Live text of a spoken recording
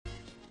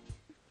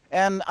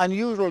An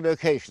unusual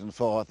location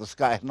for the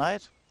sky at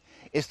night.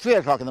 It's 3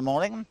 o'clock in the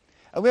morning,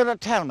 and we're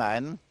at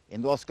Talmine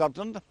in North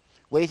Scotland,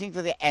 waiting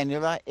for the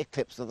annular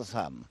eclipse of the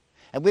sun.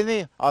 And with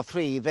me are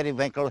three very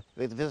wrinkled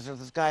visitors to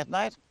the sky at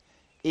night: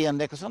 Iain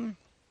Nicolson,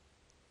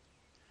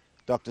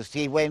 Dr.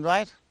 Steve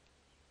Wainwright,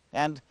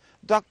 and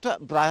Dr.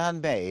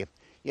 Brian May.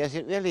 Yes,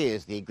 it really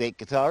is the great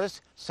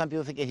guitarist. Some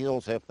people think he's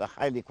also the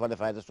highly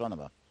qualified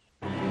astronomer.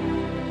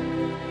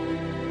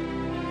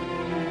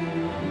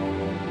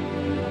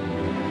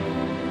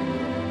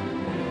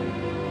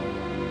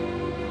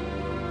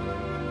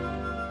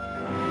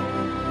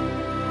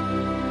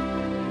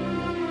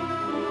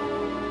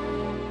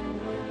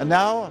 And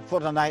now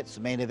for tonight's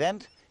main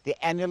event, the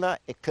annular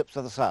eclipse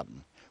of the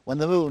sun, when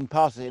the moon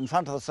passes in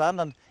front of the sun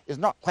and is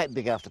not quite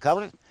big enough to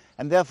cover it,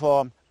 and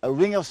therefore a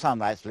ring of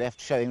sunlight's left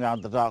showing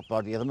round the dark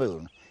body of the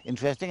moon.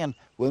 Interesting, and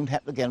won't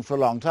happen again for a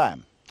long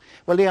time.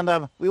 Well,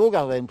 Iain, we all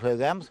got our own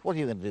programmes. What are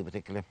you going to do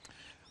particularly?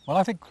 Well,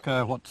 I think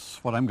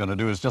what I'm going to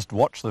do is just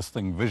watch this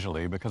thing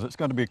visually, because it's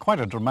going to be quite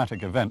a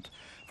dramatic event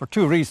for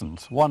two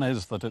reasons. One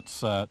is that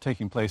it's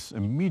taking place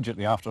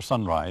immediately after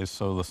sunrise,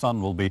 so the sun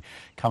will be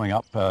coming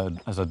up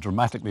as a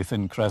dramatically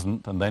thin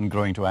crescent and then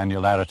growing to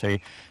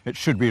annularity. It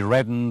should be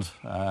reddened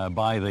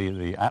by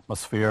the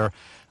atmosphere.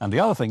 And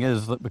the other thing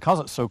is that because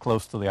it's so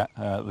close to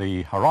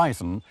the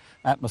horizon,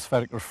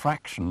 atmospheric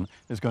refraction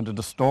is going to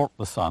distort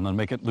the sun and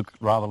make it look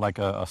rather like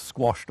a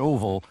squashed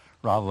oval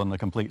rather than a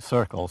complete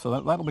circle.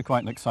 So that'll be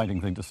quite an exciting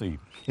thing to see.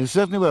 It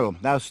certainly will.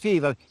 Now,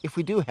 Steve, if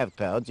we do have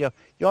clouds, you're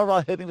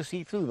rather hoping to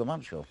see through them,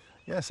 aren't you?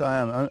 Yes, I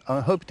am.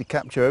 I hope to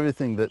capture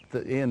everything that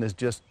Iain has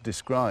just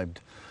described.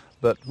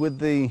 But with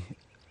the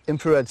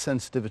infrared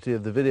sensitivity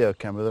of the video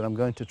camera that I'm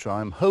going to try,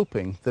 I'm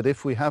hoping that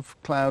if we have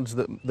clouds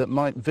that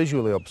might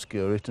visually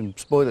obscure it and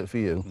spoil it for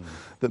you,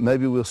 that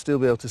maybe we'll still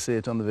be able to see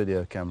it on the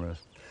video cameras.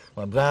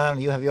 Well, Brian,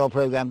 you have your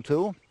programme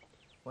too?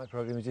 My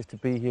programme is just to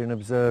be here and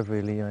observe,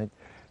 really.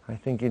 I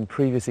think in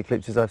previous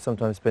eclipses I've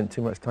sometimes spent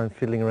too much time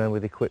fiddling around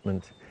with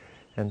equipment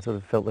and sort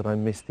of felt that I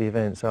missed the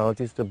event, so I'll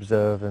just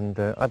observe, and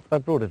I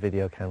brought a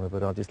video camera,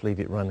 but I'll just leave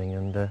it running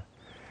and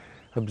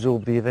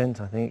absorb the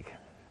event, I think.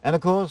 And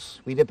of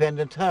course, we depend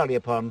entirely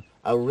upon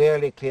a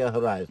rarely clear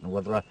horizon.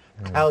 Whether there are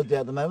clouds there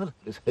at the moment,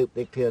 let's hope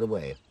they clear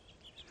away.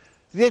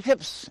 The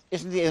eclipse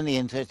isn't the only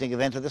interesting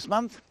event of this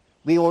month.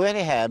 We already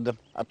had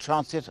a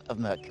transit of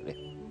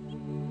Mercury.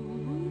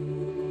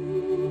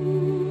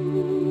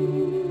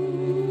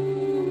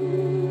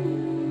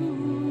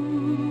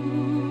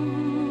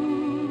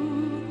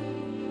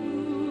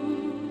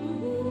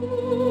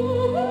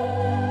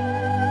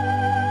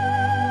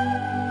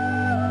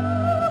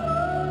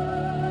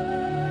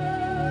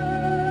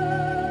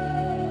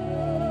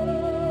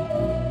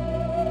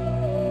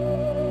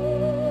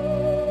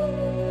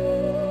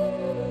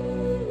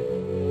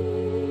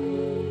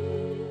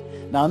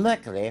 Now,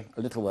 Mercury,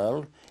 a little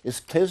world,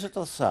 is closer to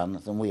the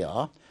sun than we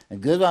are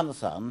and goes around the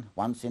sun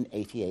once in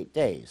 88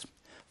 days.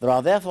 There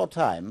are therefore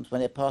times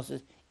when it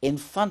passes in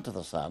front of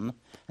the sun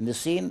and is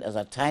seen as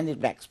a tiny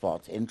black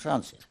spot in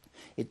transit.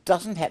 It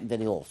doesn't happen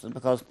very often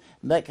because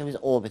Mercury's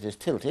orbit is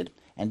tilted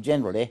and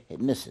generally it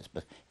misses,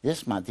 but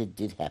this month it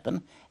did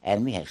happen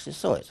and we actually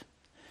saw it.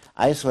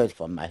 I saw it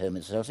from my home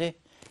in Chelsea,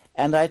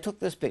 and I took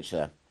this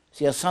picture.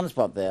 See a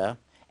sunspot there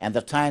and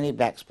the tiny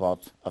black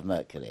spot of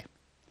Mercury.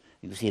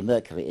 You can see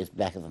Mercury is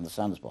blacker than the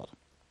sunspot.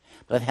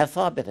 But I've had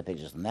far better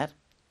pictures than that.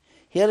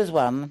 Here is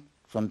one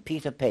from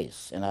Peter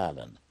Pace in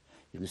Ireland.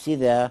 You can see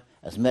there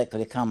as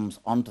Mercury comes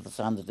onto the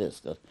sun's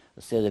disk, a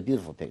series of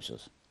beautiful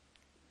pictures.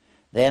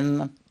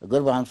 Then a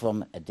good one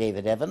from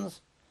David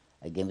Evans.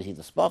 Again we see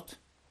the spot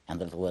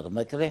and the little word of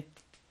Mercury.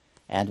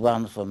 And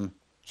one from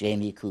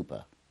Jamie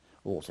Cooper,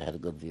 who also had a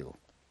good view.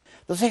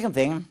 The second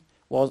thing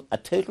was a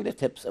total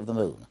eclipse of the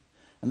moon.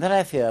 And that,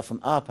 I fear,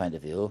 from our point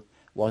of view,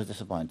 was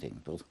disappointing,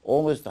 because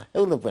almost the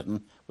whole of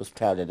Britain was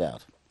clouded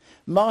out.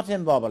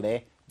 Martin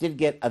Bobberley did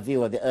get a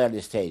view of the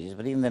early stages,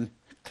 but even then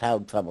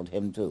cloud troubled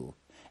him too.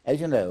 As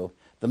you know,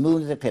 the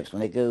moon is eclipsed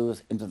when it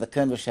goes into the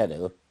cone of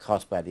shadow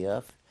cast by the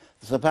earth,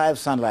 the supply of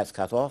sunlight's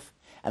cut off,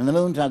 and the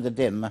moon turns a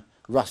dim,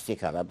 rusty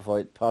colour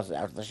before it passes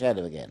out of the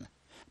shadow again.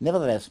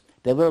 Nevertheless,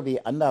 there will be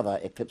another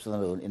eclipse of the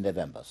moon in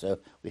November, so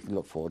we can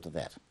look forward to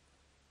that.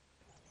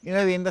 You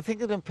know, Ian, the thing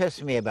that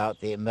impressed me about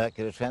the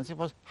Mercury transit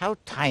was how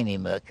tiny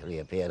Mercury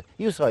appeared.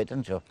 You saw it,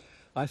 didn't you?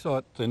 I saw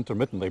it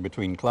intermittently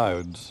between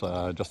clouds,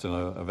 just in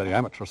a very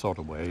amateur sort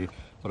of way.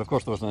 But of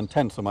course there was an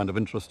intense amount of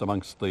interest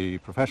amongst the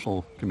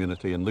professional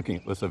community in looking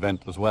at this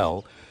event as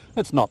well.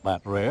 It's not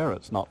that rare,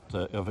 it's not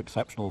of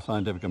exceptional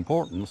scientific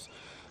importance,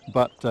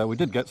 but we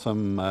did get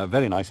some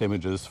very nice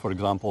images, for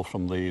example,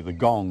 from the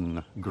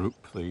GONG group,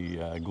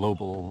 the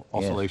Global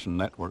Oscillation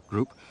Network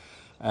group.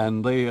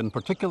 And they, in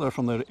particular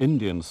from their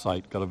Indian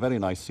site, got a very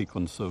nice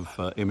sequence of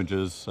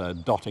images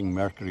dotting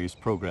Mercury's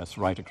progress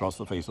right across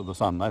the face of the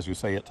sun. As you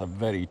say, it's a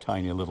very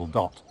tiny little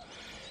dot.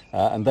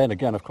 And then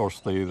again, of course,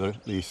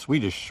 the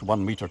Swedish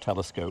 1-meter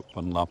telescope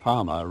in La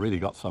Palma really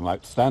got some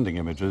outstanding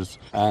images.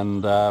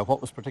 And what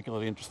was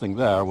particularly interesting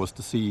there was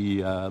to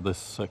see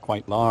this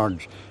quite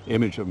large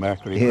image of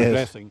Mercury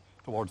progressing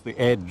towards the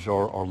edge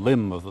or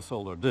limb of the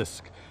solar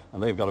disk.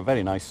 And they've got a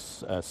very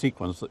nice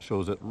sequence that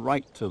shows it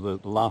right to the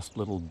last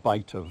little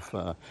bite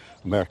of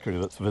Mercury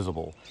that's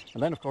visible.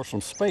 And then, of course,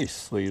 from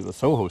space, the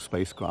SOHO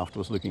spacecraft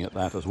was looking at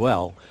that as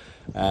well.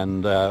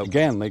 And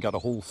again, they got a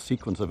whole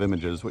sequence of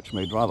images which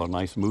made rather a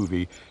nice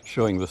movie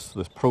showing this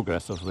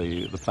progress of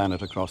the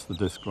planet across the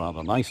disk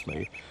rather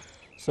nicely.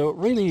 So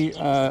really,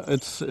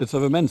 it's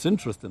of immense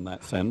interest in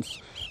that sense.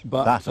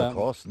 But that, of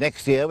course,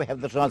 next year we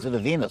have the transit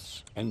of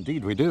Venus.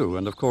 Indeed we do.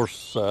 And of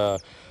course,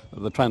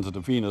 the transit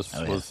of Venus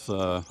was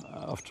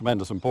of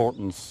tremendous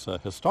importance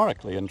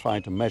historically in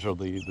trying to measure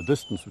the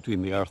distance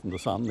between the Earth and the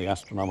Sun, the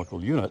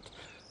astronomical unit.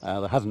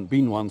 There hasn't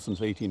been one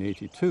since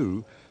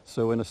 1882,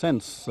 so in a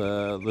sense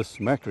this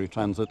Mercury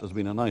transit has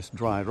been a nice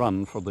dry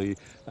run for the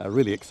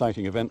really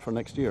exciting event for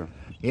next year.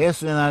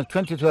 Yes, and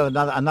 2012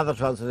 another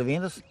transit of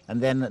Venus,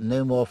 and then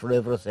no more for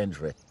over a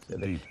century. So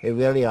they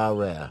really are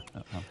rare.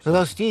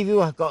 So Steve, you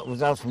have got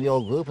results from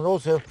your group and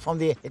also from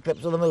the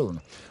eclipse of the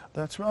moon.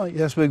 That's right,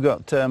 yes, we've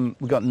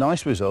got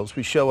nice results.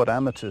 We show what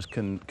amateurs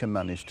can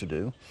manage to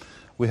do.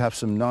 We have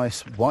some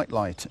nice white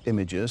light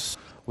images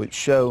which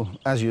show,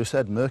 as you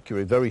said,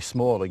 Mercury very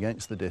small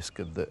against the disk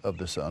of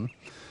the Sun.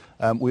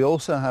 We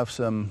also have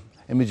some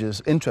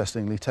images,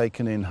 interestingly,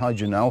 taken in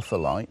hydrogen alpha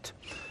light.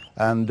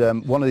 And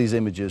one of these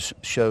images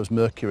shows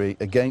Mercury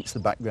against the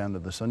background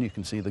of the Sun. You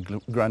can see the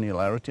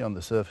granularity on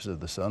the surface of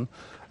the Sun.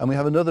 And we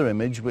have another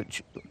image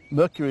which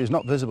Mercury is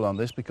not visible on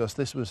this because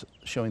this was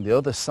showing the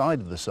other side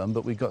of the Sun,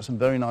 but we've got some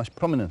very nice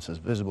prominences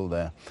visible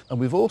there. And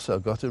we've also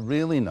got a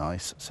really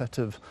nice set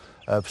of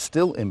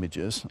still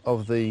images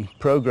of the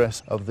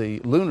progress of the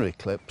lunar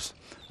eclipse,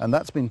 and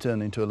that's been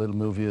turned into a little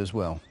movie as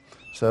well.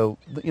 So,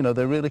 you know,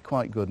 they're really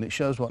quite good, and it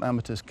shows what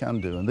amateurs can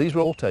do. And these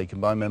were all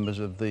taken by members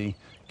of the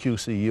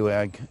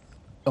QC-UAG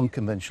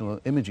Unconventional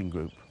Imaging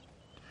Group.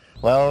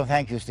 Well,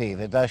 thank you, Steve.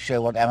 It does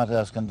show what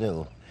amateurs can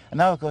do. And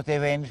now, of course, they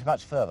range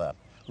much further,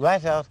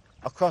 right out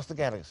across the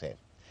galaxy.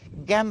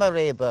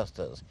 Gamma-ray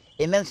bursters,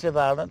 immensely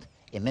violent,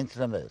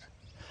 immensely remote.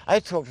 I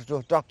talked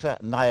to Dr.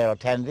 Nial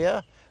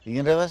Tanvir, the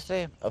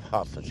University of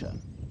Hertfordshire.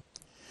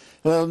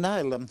 Well,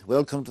 Niall,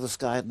 welcome to the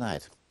Sky at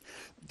Night.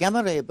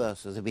 Gamma-ray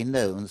bursters have been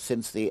known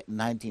since the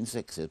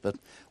 1960s, but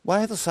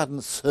why the sudden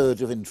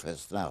surge of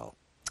interest now?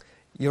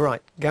 You're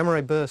right.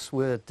 Gamma-ray bursts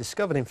were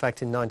discovered, in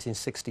fact, in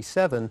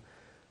 1967,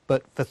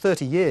 but for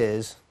 30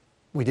 years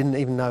we didn't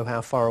even know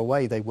how far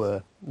away they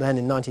were. Then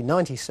in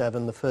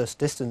 1997 the first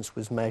distance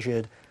was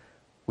measured.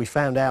 We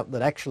found out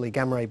that actually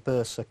gamma-ray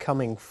bursts are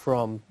coming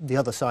from the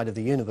other side of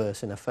the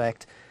universe, in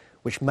effect,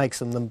 which makes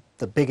them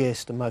the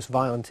biggest and most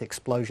violent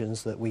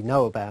explosions that we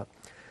know about.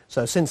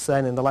 So since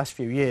then, in the last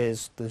few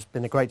years, there's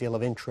been a great deal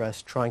of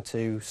interest trying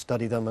to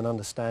study them and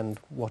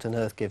understand what on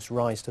earth gives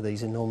rise to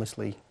these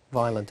enormously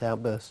violent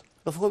outbursts.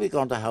 Before we go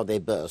on to how they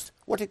burst,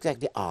 what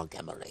exactly are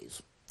gamma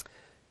rays?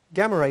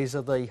 Gamma rays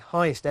are the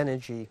highest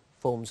energy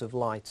forms of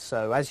light.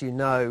 So as you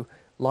know,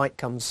 light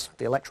comes,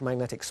 the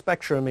electromagnetic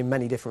spectrum, in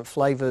many different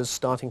flavours,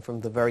 starting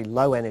from the very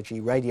low energy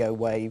radio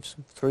waves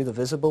through the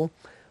visible,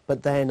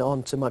 but then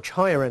on to much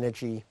higher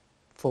energy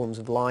forms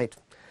of light,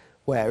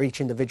 where each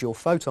individual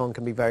photon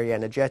can be very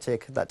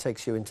energetic. That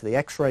takes you into the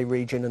X-ray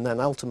region and then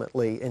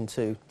ultimately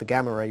into the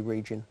gamma-ray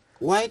region.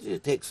 Why did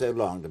it take so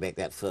long to make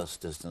that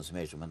first distance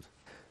measurement?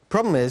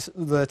 Problem is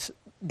that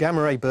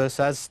gamma-ray bursts,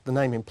 as the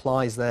name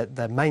implies,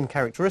 their main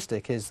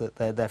characteristic is that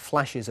they're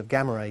flashes of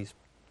gamma rays.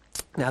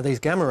 Now, these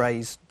gamma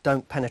rays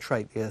don't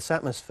penetrate the Earth's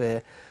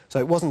atmosphere, so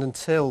it wasn't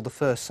until the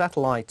first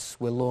satellites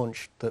were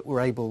launched that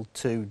were able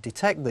to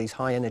detect these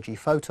high-energy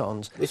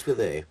photons. Which were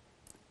they?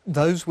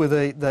 Those were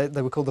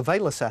they were called the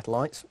Vela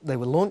satellites. They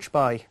were launched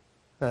by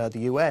the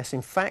US.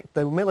 In fact,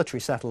 they were military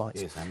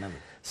satellites. Yes, I remember.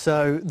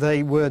 So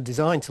they were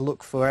designed to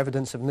look for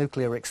evidence of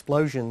nuclear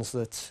explosions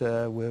that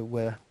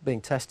were being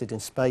tested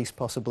in space,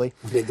 possibly.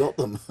 They got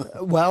them.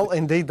 Well,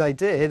 indeed they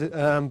did,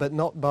 but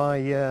not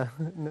by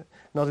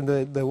not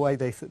in the way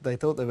they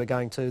thought they were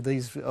going to.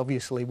 These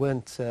obviously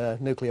weren't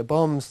nuclear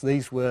bombs.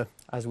 These were,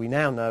 as we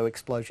now know,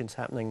 explosions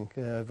happening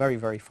very,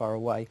 very far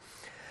away.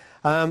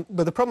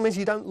 But the problem is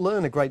you don't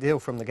learn a great deal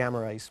from the gamma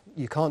rays.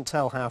 You can't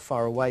tell how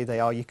far away they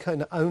are. You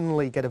can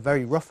only get a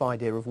very rough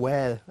idea of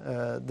where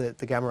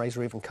the gamma rays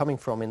are even coming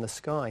from in the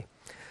sky.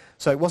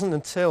 So it wasn't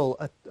until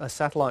a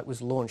satellite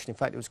was launched, in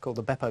fact it was called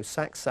the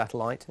Beppo-Sachs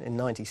satellite in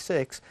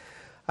 '96,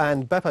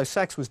 and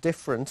Beppo-Sachs was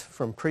different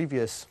from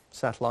previous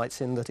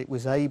satellites in that it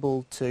was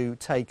able to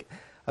take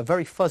a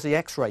very fuzzy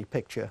X-ray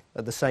picture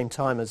at the same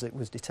time as it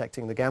was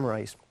detecting the gamma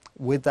rays.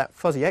 With that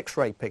fuzzy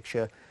X-ray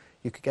picture,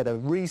 you could get a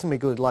reasonably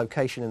good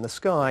location in the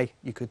sky.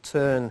 You could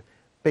turn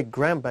big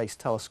ground-based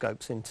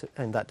telescopes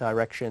in that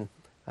direction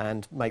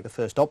and make the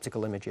first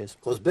optical images.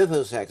 Of course,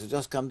 Beppo-Sachs has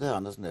just come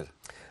down, hasn't it?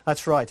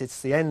 That's right.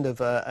 It's the end of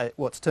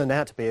what's turned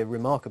out to be a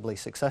remarkably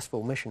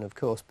successful mission, of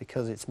course,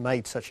 because it's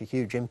made such a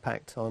huge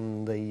impact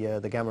on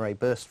the gamma-ray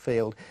burst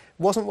field.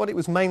 It wasn't what it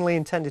was mainly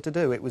intended to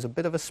do. It was a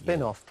bit of a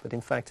spin-off, but in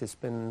fact it's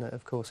been,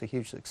 of course, a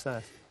huge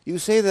success. You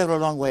say they're a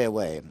long way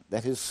away.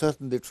 That is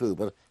certainly true,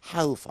 but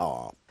how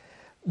far?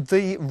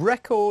 The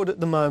record at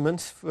the moment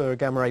for a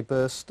gamma ray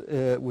burst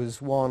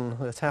was one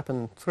that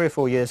happened 3 or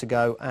 4 years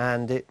ago,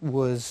 and it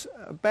was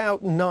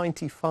about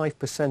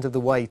 95% of the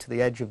way to the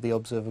edge of the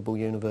observable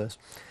universe.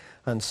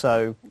 And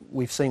so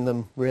we've seen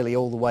them really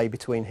all the way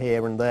between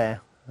here and there.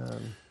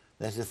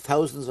 That is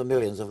thousands of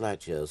millions of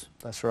light years.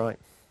 That's right.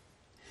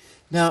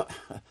 Now,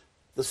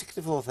 the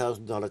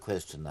 $64,000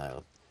 question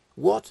now.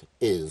 What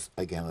is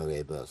a gamma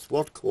ray burst?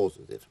 What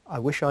causes it? I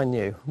wish I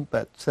knew,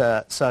 but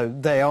so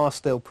they are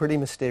still pretty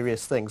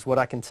mysterious things. What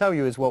I can tell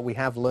you is what we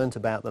have learnt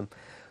about them.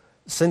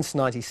 Since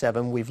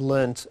 '97, we've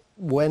learnt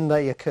when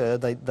they occur,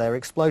 they're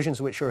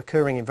explosions which are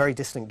occurring in very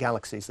distant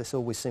galaxies. This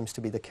always seems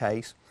to be the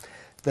case.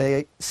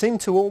 They seem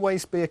to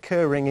always be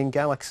occurring in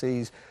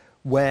galaxies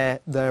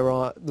where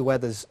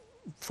there's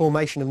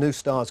formation of new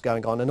stars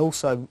going on, and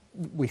also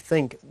we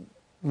think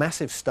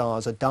massive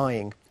stars are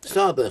dying.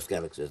 Starburst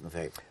galaxies, in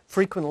fact.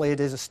 Frequently it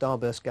is a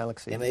starburst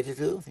galaxy.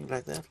 M82, things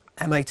like that?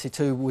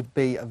 M82 would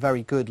be a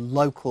very good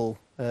local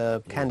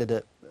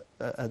candidate,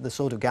 the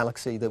sort of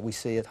galaxy that we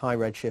see at high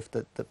redshift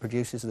that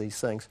produces these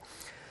things.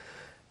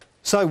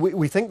 So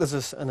we think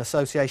there's an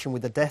association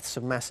with the deaths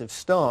of massive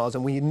stars,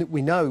 and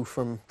we know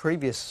from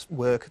previous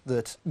work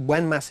that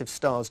when massive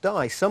stars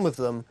die, some of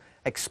them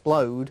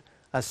explode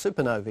as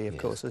supernovae, of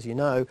course, as you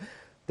know.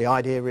 The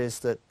idea is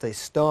that the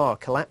star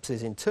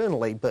collapses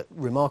internally, but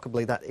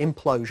remarkably that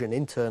implosion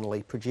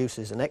internally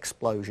produces an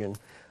explosion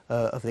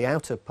of the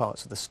outer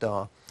parts of the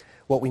star.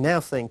 What we now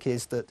think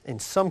is that in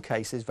some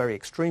cases, very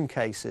extreme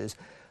cases,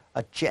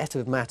 a jet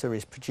of matter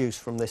is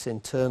produced from this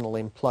internal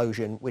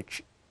implosion,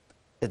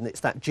 and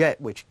it's that jet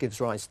which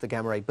gives rise to the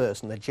gamma ray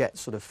burst, and the jet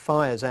sort of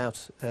fires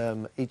out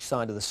each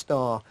side of the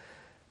star,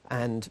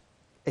 and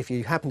if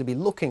you happen to be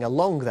looking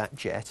along that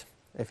jet,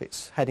 if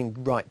it's heading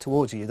right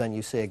towards you, then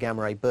you see a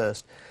gamma ray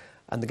burst.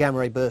 And the gamma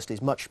ray burst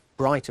is much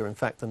brighter, in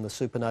fact, than the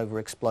supernova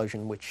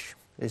explosion which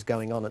is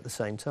going on at the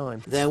same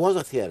time. There was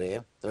a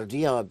theory that a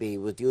GRB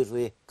was due to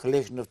the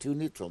collision of two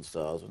neutron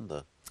stars, wasn't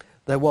there?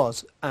 There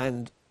was,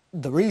 and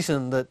the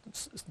reason that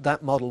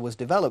that model was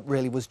developed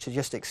really was to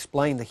just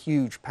explain the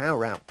huge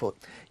power output.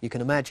 You can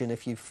imagine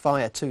if you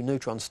fire two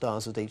neutron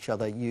stars at each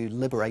other, you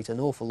liberate an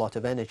awful lot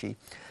of energy.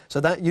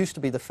 So that used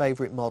to be the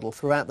favourite model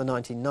throughout the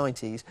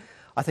 1990s.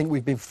 I think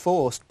we've been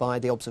forced by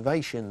the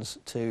observations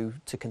to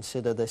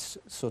consider this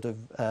sort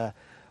of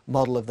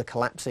model of the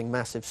collapsing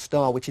massive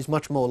star, which is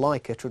much more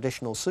like a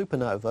traditional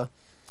supernova.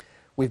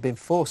 We've been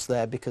forced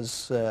there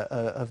because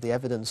of the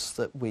evidence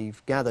that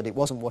we've gathered. It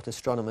wasn't what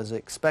astronomers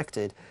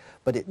expected,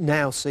 but it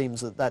now seems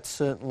that that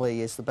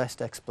certainly is the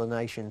best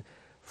explanation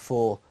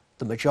for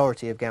the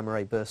majority of gamma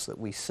ray bursts that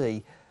we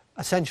see,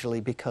 essentially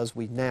because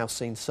we've now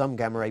seen some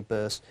gamma ray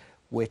bursts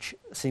which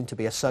seem to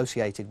be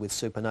associated with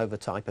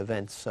supernova-type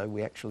events, so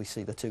we actually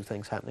see the two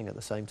things happening at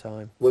the same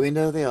time. Well, we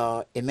know they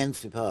are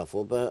immensely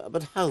powerful,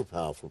 but how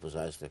powerful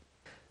precisely?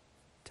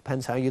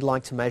 Depends how you'd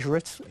like to measure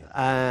it.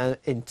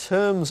 In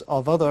terms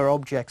of other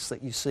objects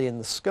that you see in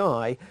the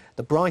sky,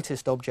 the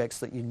brightest objects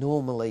that you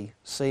normally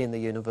see in the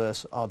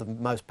universe are the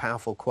most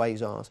powerful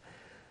quasars.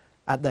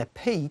 At their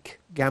peak,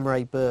 gamma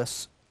ray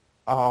bursts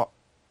are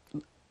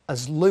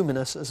as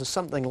luminous as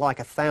something like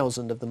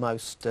 1,000 of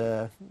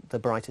the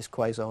brightest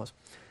quasars.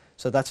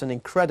 So that's an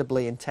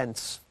incredibly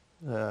intense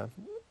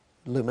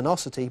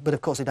luminosity, but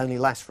of course it only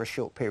lasts for a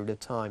short period of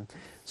time.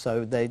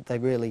 So they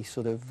really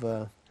sort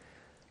of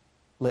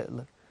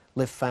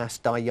live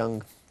fast, die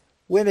young.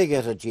 When we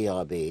get a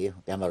GRB,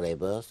 gamma ray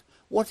burst,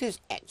 what is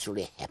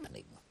actually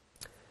happening?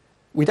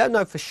 We don't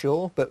know for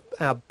sure, but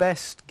our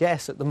best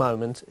guess at the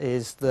moment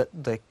is that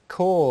the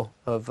core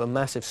of a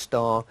massive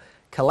star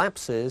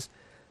collapses,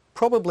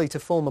 probably to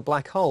form a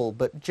black hole,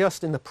 but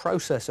just in the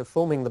process of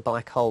forming the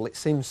black hole it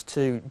seems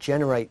to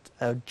generate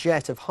a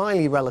jet of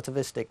highly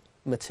relativistic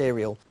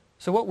material.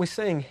 So what we're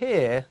seeing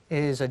here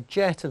is a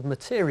jet of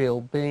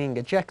material being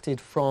ejected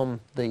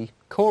from the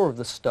core of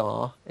the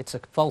star. It's a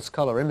false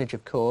colour image,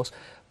 of course,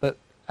 but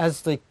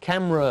as the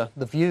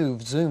view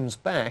zooms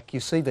back, you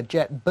see the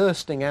jet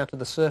bursting out of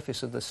the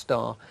surface of the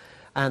star,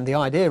 and the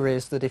idea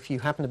is that if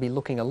you happen to be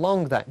looking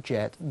along that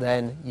jet,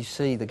 then you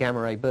see the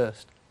gamma ray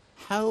burst.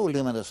 How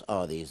luminous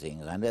are these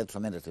things? I know they're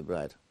tremendously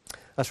bright.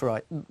 That's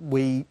right.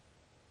 We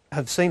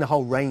have seen a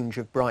whole range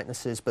of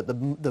brightnesses, but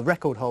the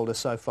record holder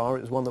so far,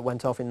 it was one that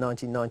went off in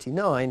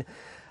 1999,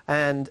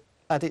 and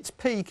at its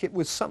peak it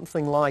was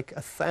something like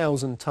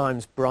 1,000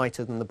 times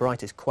brighter than the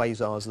brightest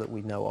quasars that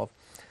we know of.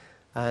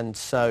 And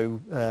so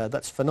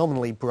that's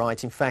phenomenally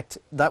bright. In fact,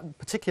 that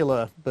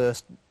particular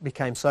burst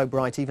became so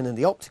bright even in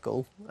the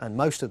optical, and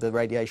most of the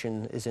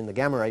radiation is in the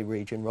gamma ray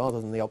region rather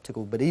than the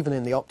optical, but even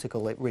in the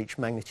optical it reached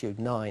magnitude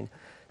 9,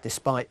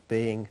 despite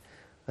being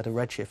at a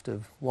redshift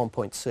of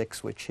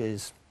 1.6, which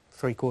is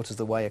 3/4 of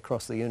the way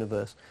across the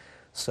universe.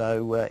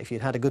 So if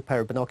you'd had a good pair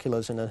of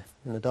binoculars in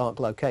a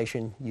dark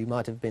location, you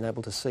might have been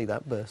able to see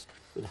that burst.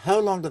 But how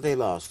long do they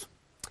last?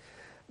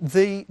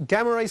 The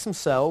gamma rays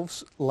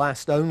themselves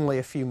last only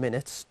a few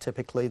minutes,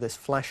 typically, this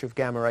flash of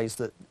gamma rays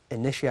that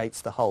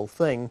initiates the whole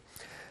thing.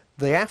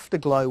 The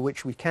afterglow,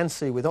 which we can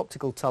see with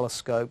optical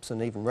telescopes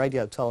and even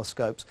radio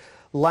telescopes,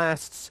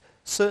 lasts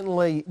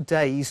Certainly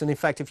days, and in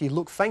fact if you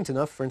look faint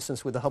enough, for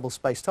instance with the Hubble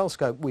Space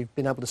Telescope, we've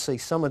been able to see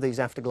some of these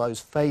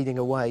afterglows fading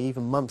away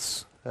even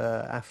months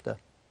after.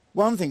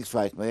 One thing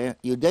strikes me,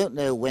 you don't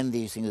know when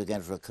these things are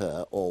going to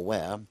occur or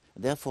where,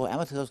 therefore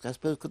amateurs, I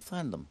suppose, could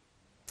find them.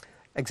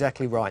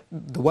 Exactly right.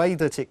 The way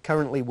that it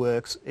currently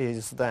works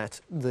is that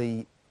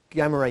the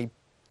gamma ray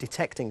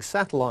detecting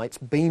satellites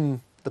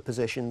beam the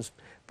positions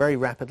very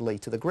rapidly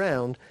to the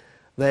ground.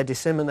 They're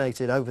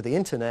disseminated over the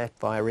internet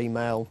via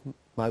email,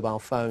 mobile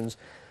phones.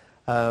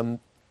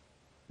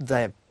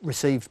 They're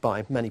received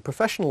by many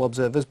professional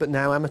observers, but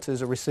now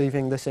amateurs are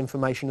receiving this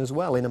information as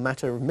well in a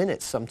matter of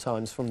minutes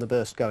sometimes from the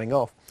burst going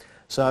off.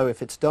 So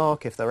if it's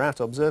dark, if they're out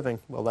observing,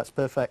 well, that's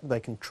perfect. They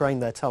can train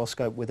their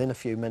telescope within a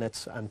few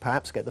minutes and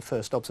perhaps get the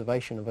first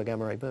observation of a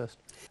gamma ray burst.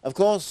 Of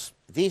course,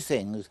 these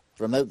things,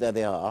 remote though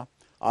they are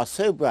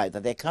so bright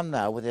that they come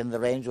now within the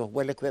range of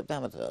well-equipped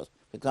amateurs.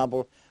 For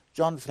example,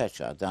 John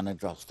Fletcher down in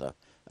Gloucester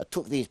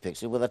took these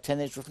pictures with a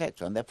 10-inch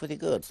reflector, and they're pretty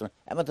good. So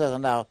amateurs are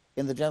now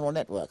in the general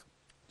network.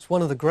 It's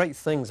one of the great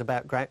things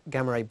about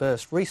gamma ray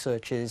burst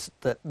research is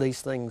that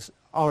these things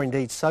are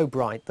indeed so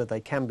bright that they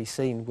can be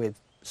seen with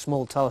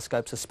small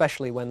telescopes,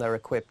 especially when they're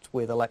equipped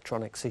with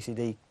electronic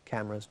CCD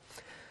cameras.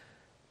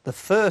 The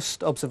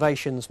first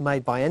observations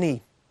made by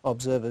any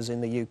observers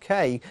in the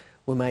UK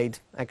were made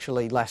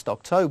actually last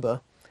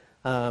October.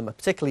 A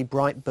particularly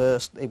bright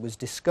burst. It was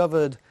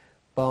discovered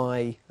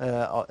by,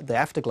 the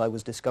afterglow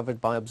was discovered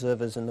by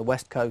observers in the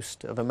west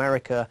coast of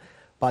America.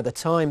 By the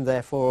time,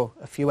 therefore,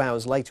 a few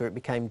hours later it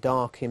became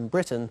dark in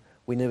Britain,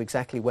 we knew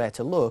exactly where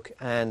to look,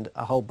 and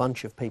a whole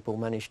bunch of people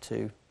managed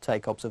to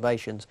take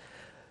observations.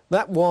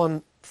 That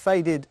one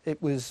faded,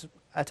 it was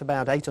at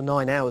about 8 or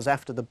 9 hours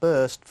after the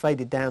burst,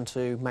 faded down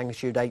to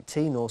magnitude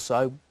 18 or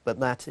so,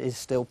 but that is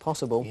still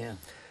possible. Yeah.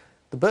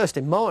 The burst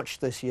in March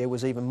this year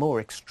was even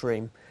more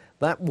extreme.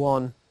 That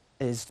one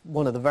is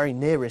one of the very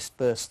nearest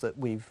bursts that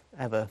we've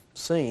ever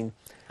seen.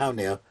 How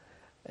near?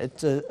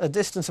 It's a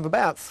distance of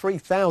about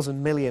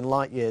 3,000 million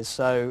light years,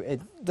 so it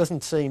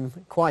doesn't seem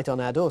quite on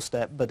our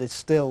doorstep, but it's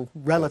still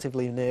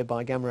relatively near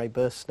by gamma ray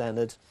burst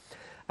standards.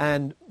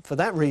 And for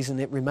that reason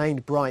it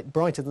remained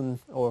brighter than,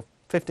 or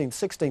 15th,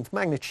 16th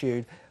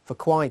magnitude for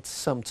quite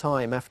some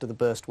time after the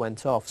burst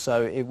went off.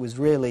 So it was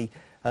really,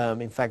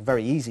 in fact,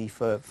 very easy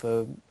for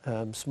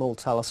small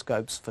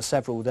telescopes for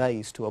several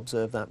days to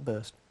observe that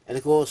burst. And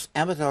of course,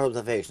 amateur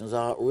observations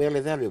are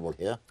really valuable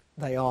here.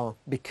 They are.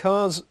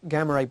 Because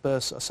gamma ray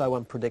bursts are so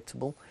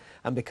unpredictable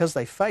and because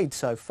they fade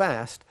so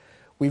fast,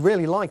 we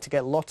really like to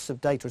get lots of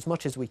data, as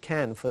much as we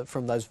can,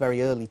 from those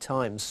very early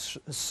times,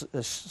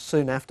 as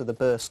soon after the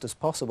burst as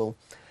possible.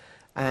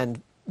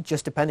 And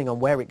just depending on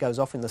where it goes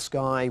off in the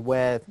sky,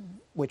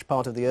 which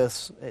part of the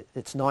Earth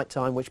it's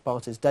nighttime, which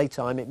part is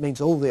daytime, it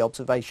means all the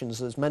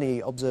observations, as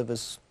many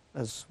observers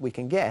as we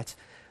can get,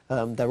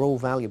 they're all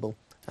valuable.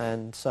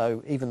 And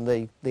so even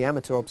the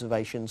amateur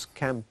observations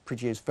can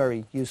produce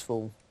very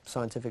useful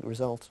scientific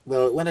results.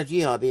 Well, when a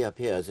GRB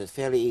appears, it's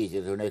fairly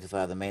easy to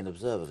notify the main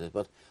observers,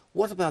 but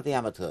what about the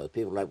amateurs,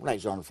 people like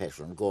John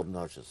Fletcher and Gordon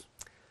Rogers?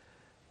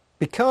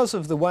 Because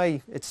of the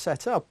way it's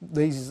set up,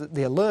 the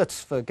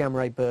alerts for gamma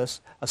ray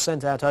bursts are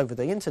sent out over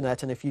the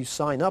internet, and if you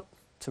sign up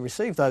to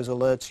receive those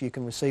alerts, you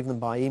can receive them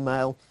by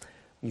email.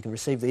 You can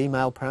receive the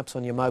email perhaps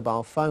on your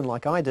mobile phone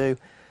like I do,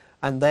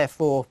 and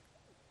therefore,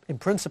 in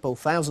principle,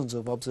 thousands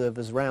of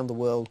observers around the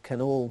world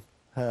can all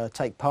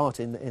take part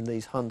in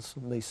these hunts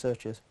and these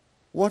searches.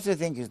 What do you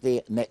think is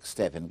the next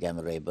step in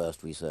gamma ray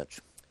burst research?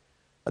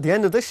 At the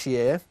end of this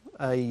year,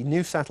 a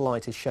new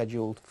satellite is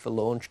scheduled for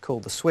launch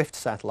called the SWIFT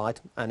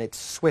satellite, and it's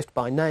SWIFT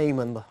by name,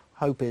 and the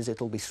hope is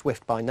it'll be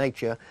SWIFT by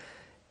nature.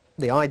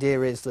 The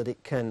idea is that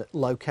it can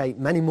locate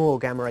many more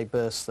gamma ray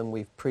bursts than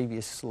we've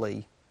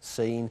previously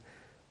seen,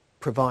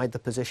 provide the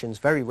positions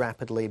very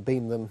rapidly,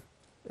 beam them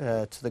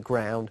to the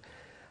ground.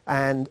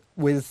 And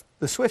with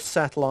the SWIFT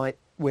satellite,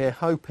 we're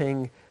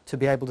hoping to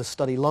be able to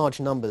study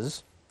large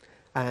numbers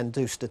and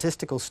do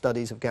statistical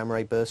studies of gamma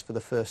ray bursts for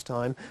the first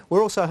time.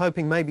 We're also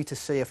hoping maybe to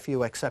see a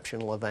few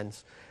exceptional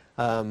events.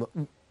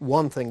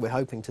 One thing we're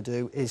hoping to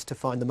do is to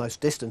find the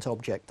most distant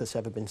object that's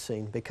ever been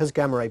seen. Because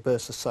gamma ray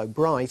bursts are so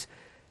bright,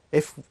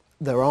 if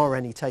there are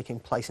any taking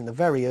place in the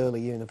very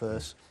early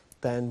universe,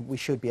 then we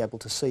should be able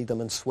to see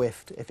them, and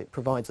SWIFT, if it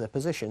provides their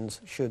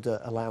positions, should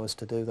allow us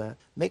to do that.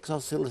 Makes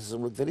our solar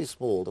system look very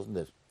small, doesn't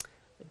it?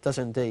 It does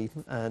indeed,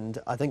 and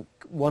I think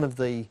one of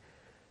the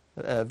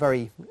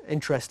very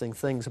interesting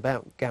things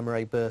about gamma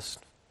ray bursts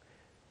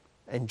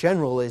in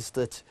general is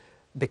that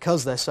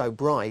because they're so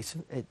bright,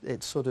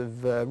 it sort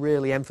of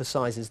really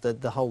emphasises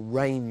the whole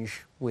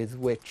range with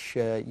which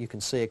you can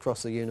see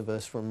across the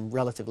universe, from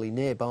relatively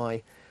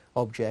nearby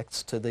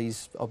objects to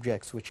these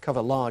objects which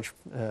cover large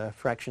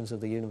fractions of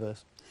the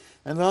universe.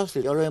 And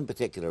lastly, your own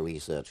particular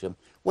research,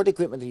 what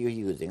equipment are you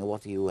using, and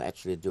what are you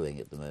actually doing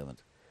at the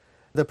moment?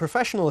 The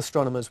professional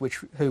astronomers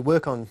who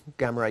work on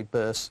gamma ray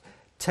bursts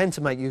tend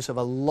to make use of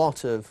a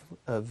lot of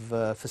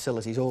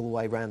facilities all the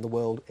way around the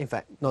world. In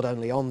fact, not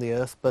only on the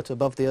Earth, but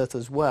above the Earth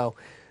as well.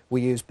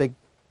 We use big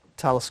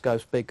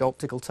telescopes, big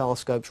optical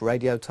telescopes,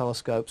 radio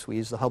telescopes. We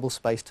use the Hubble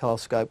Space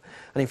Telescope.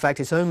 And in fact,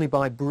 it's only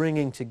by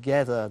bringing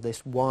together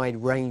this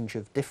wide range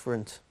of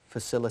different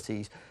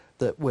facilities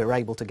that we're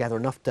able to gather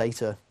enough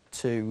data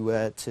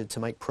to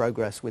make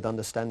progress with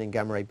understanding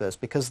gamma ray bursts.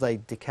 Because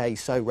they decay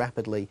so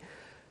rapidly,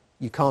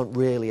 you can't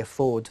really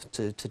afford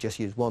to just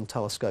use one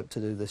telescope to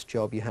do this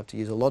job. You have to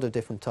use a lot of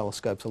different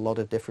telescopes, a lot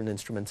of different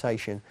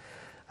instrumentation.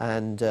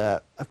 And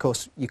of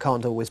course, you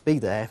can't always be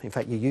there. In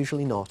fact, you're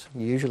usually not.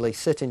 You usually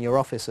sit in your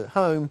office at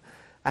home,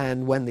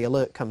 and when the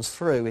alert comes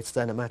through, it's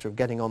then a matter of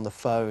getting on the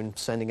phone,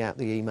 sending out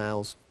the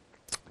emails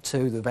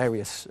to the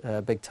various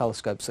big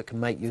telescopes that can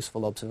make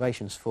useful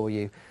observations for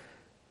you.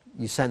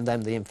 You send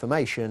them the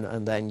information,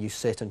 and then you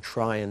sit and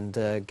try and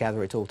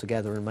gather it all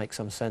together and make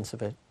some sense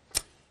of it.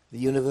 The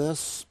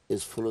universe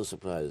is full of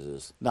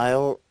surprises.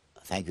 Niall,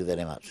 thank you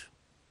very much.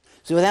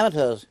 So with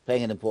amateurs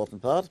playing an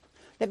important part,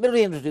 let me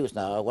reintroduce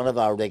now one of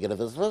our regular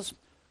visitors,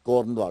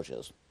 Gordon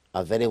Rogers,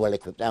 a very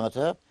well-equipped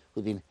amateur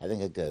who's been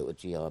having a go at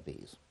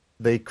GRBs.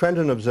 The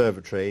Crendon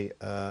Observatory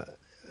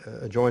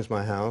adjoins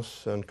my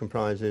house and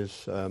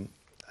comprises an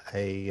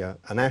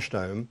ash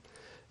dome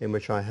in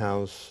which I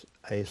house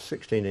a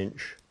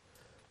 16-inch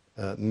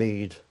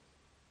Meade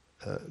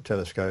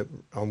telescope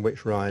on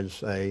which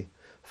rides a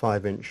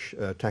 5-inch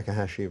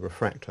Takahashi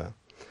refractor.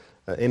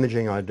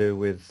 Imaging I do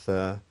with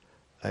a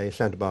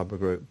Santa Barbara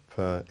Group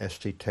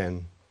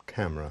ST10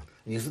 camera.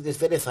 You see this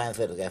very fine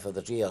photograph of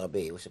the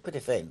GRB, which is pretty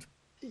faint.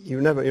 You're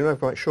never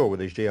quite sure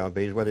with these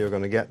GRBs whether you're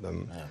going to get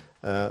them.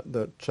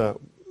 No.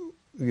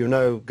 You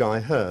know Guy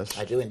Hurst.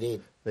 I do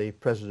indeed. The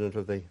president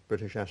of the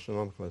British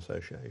Astronomical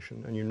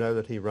Association, and you know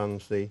that he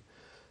runs the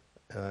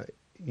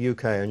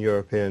UK and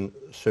European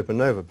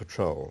Supernova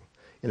Patrol.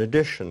 In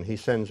addition, he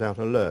sends out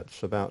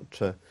alerts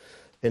about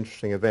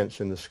interesting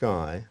events in the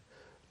sky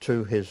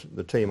to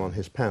the team on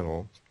his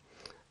panel,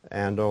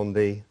 and on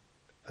the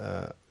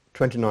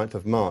 29th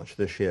of March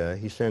this year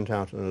he sent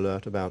out an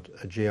alert about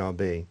a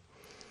GRB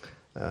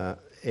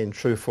in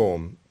true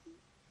form.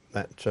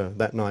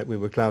 That night we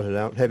were clouded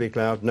out, heavy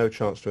cloud, no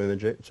chance to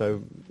image it,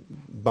 so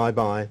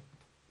bye-bye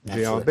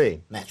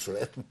GRB.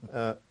 Naturally.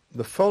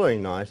 The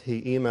following night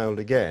he emailed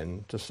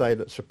again to say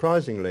that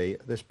surprisingly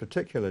this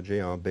particular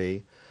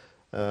GRB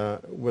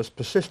was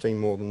persisting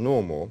more than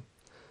normal.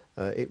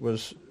 It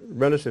was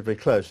relatively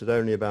close at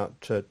only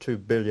about 2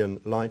 billion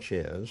light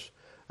years,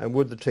 and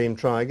would the team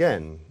try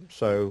again?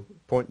 So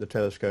point the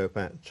telescope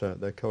at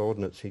the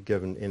coordinates he'd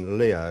given in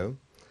Leo,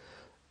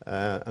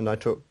 and I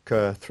took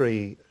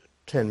 3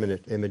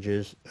 10-minute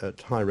images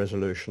at high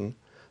resolution,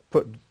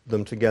 put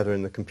them together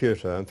in the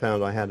computer and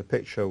found I had a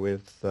picture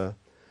with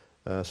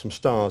some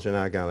stars in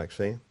our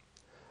galaxy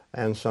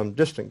and some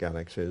distant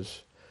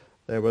galaxies.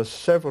 There were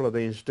several of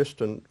these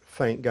distant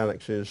faint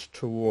galaxies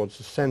towards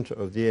the centre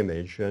of the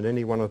image, and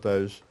any one of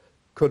those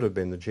could have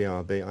been the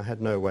GRB. I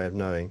had no way of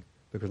knowing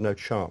because no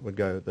chart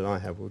that I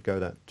have would go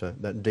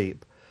that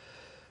deep.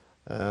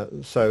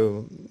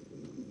 So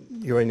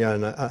you only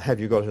know, have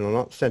you got it or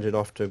not, send it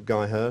off to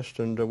Guy Hurst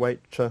and await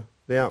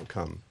the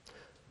outcome.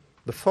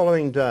 The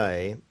following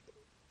day,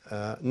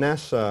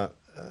 NASA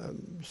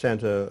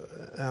sent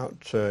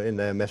out in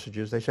their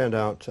messages, they sent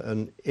out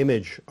an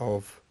image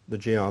of the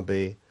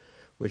GRB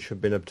which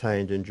had been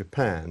obtained in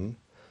Japan,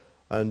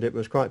 and it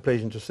was quite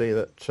pleasing to see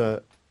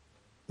that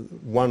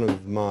one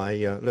of my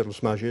little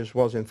smudges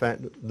was in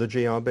fact the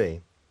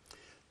GRB.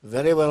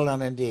 Very well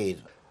done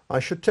indeed. I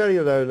should tell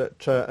you though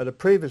that at a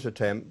previous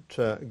attempt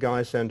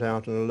Guy sent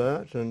out an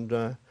alert,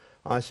 and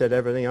I set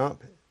everything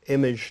up,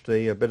 imaged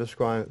the bit of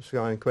sky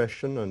in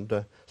question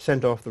and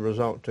sent off the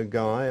result to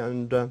Guy,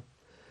 and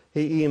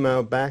he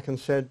emailed back and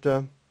said,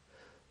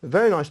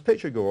 very nice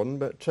picture Gordon,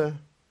 but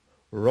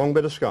wrong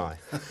bit of sky.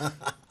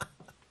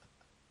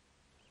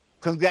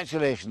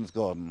 Congratulations,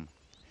 Gordon.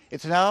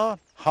 It's now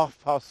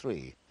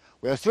 3:30.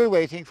 We're still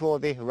waiting for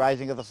the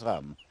rising of the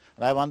sun,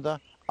 and I wonder,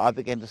 I'll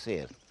begin to see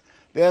it.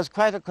 There's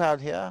quite a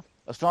crowd here,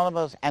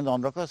 astronomers and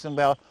onlookers, and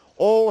we're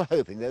all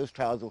hoping those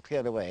clouds will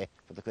clear away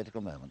for the critical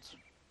moments.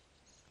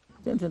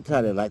 Don't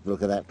entirely like the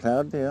look of that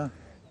cloud, do you?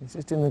 It's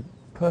just in the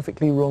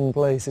perfectly wrong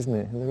place, isn't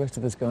it? The rest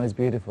of the sky is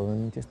beautiful,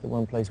 and just the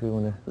one place we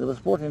want to... There was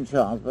sporting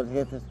chance, but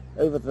here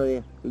over to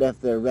the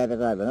left there, Rabbit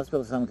Island, that's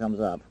where the sun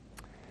comes up.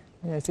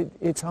 Yes,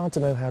 it's hard to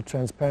know how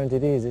transparent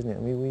it is, isn't it? I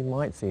mean, we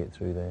might see it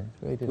through there. It's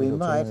very difficult we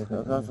might, to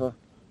know, because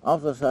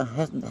after the sun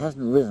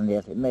hasn't risen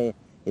yet, it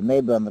may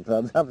burn the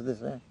clouds up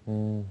this way.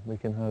 We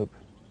can hope.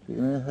 We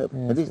can hope.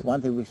 Yes. At least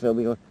one thing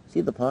we'll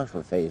see the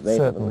partial phase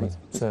later. Certainly,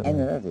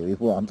 certainly. Anything we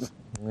want.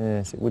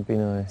 Yes, it would be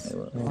nice.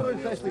 Got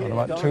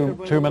about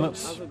 2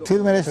 minutes.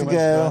 2 minutes to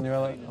go.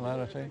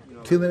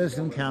 Granularity. 2 minutes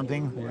and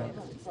counting.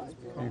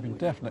 Yeah. You can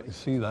definitely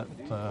see that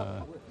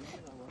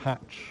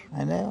patch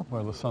I know.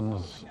 where the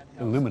sun's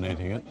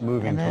illuminating it,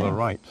 moving to the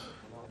right.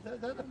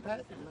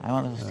 I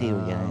want to see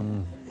it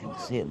again.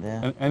 See it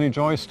there. Any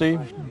joy,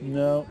 Steve?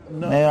 No,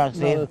 I see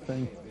not a it.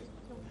 thing.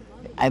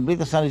 I believe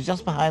the sun is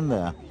just behind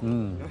there.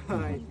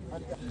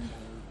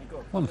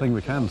 One thing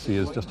we can see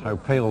is just how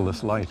pale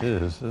this light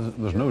is.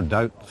 There's no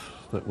doubt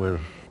that we're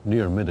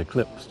near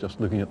mid-eclipse,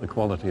 just looking at the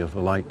quality of the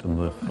light and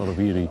the sort of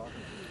eerie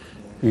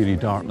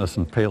darkness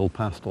and pale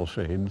pastel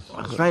shades.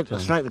 That's right,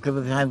 the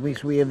clip behind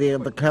which we have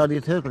the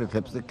cloudy total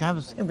eclipse. The kind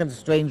of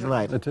strange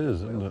light. It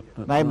is, isn't it?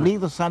 And I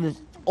believe the sun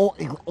is, you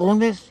can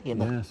almost see it.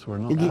 Yes, we're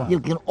not. You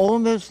can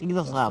almost see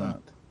the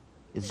sun.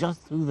 It's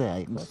just through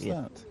there, you can see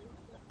it.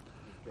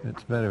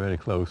 It's very, very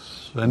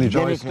close. Any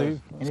joy, Steve?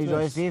 Any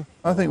joy, Steve?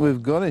 I think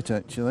we've got it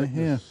actually,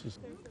 here.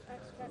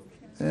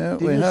 Yeah,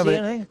 Did we you have see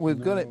it. anything?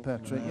 We've got it,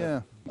 Patrick,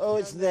 yeah. Oh,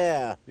 it's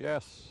there.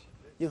 Yes.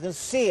 You can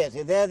see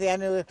it. There's the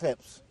annular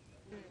eclipse.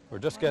 We're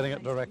just getting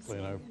it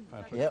directly now,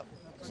 Patrick. Yep.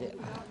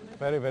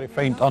 Very, very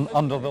faint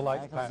under the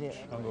light patch.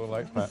 Under the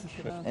light patch.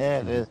 Yeah.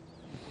 There it is.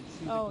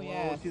 Oh,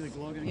 yeah.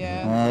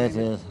 Yeah. There it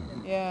is.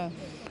 Yeah.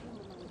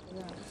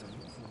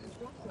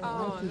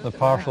 The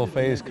partial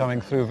phase coming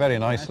through very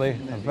nicely,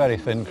 a very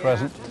thin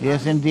crescent.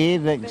 Yes,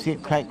 indeed. We can see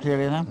it quite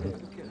clearly now.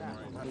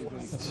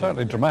 It's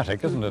certainly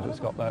dramatic, isn't it?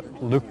 It's got that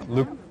look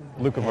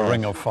of a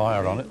ring of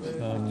fire on it.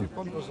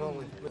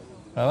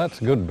 Now that's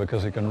good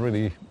because you can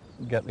really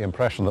get the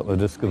impression that the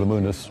disk of the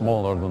moon is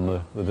smaller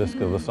than the disk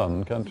of the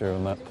sun, can't you?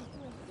 And that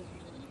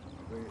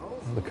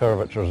the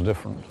curvature is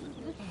different.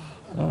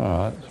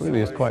 It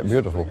really is quite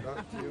beautiful.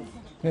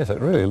 Yes, it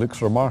really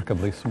looks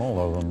remarkably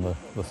smaller than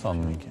the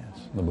sun,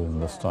 the moon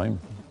this time.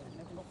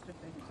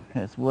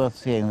 It's worth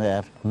seeing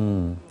that.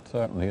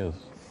 Certainly is.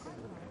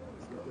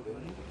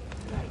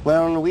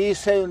 Well, we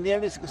so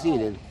nearly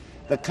succeeded.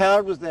 The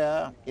cloud was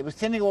there. It was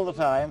thinning all the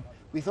time.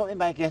 We thought we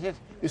might get it.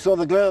 We saw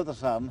the glow of the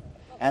sun,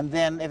 and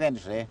then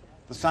eventually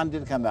the sun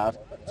did come out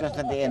just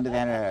at the end of the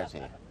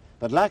annularity.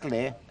 But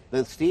luckily,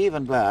 both Steve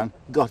and Brian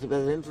got it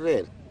with the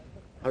infrared.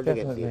 How did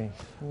you get, Steve?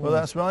 Well,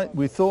 that's right.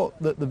 We thought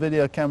that the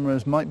video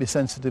cameras might be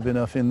sensitive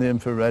enough in the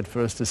infrared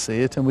for us to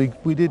see it, and we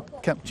did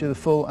capture the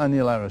full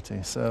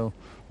annularity, so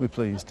we're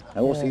pleased.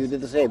 And also you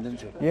did the same,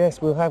 didn't you?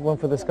 Yes, we'll have one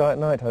for the sky at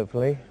night,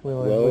 hopefully.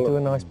 We'll do a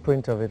nice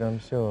print of it, I'm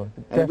sure.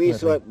 And we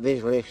saw it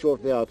visually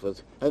shortly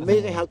afterwards.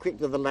 Amazing how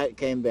quickly the light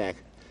came back.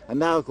 And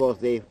now, of course,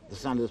 the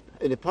sun is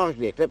only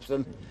partially eclipsed,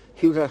 and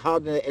you had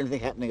hardly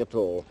anything happening at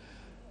all.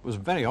 It was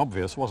very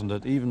obvious, wasn't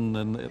it, even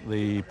in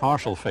the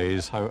partial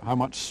phase, how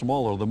much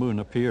smaller the moon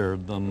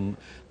appeared than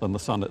the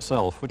sun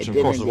itself, which of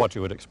course is what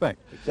you would expect.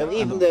 So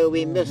even though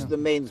we missed the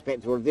main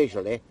spectacle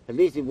visually, at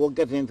least it won't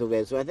get into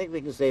red. So I think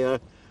we can say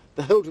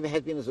the whole trip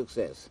has been a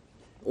success.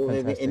 Although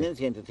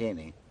immensely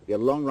entertaining. It'll be a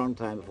long, long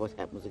time before it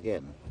happens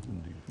again.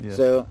 Yes.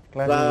 So,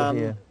 Glad Brian,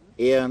 you were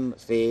Iain,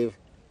 Steve,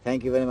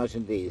 thank you very much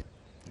indeed.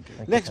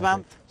 Next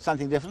month,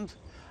 something different.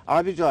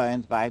 I'll be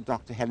joined by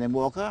Dr. Helen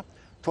Walker,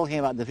 talking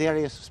about the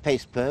various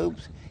space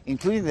probes,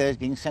 including those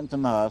being sent to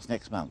Mars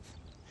next month.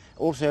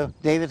 Also,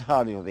 David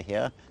Hardy will be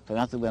here to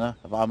announce the winner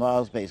of our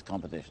Mars-based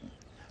competition.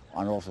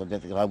 And also don't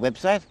forget our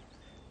website,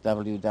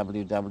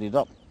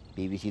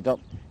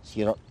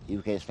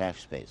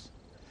 www.bbc.co.uk/space.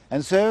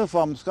 And so,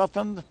 from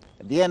Scotland,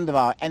 at the end of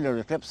our annular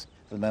eclipse,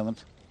 for the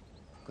moment,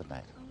 good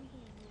night.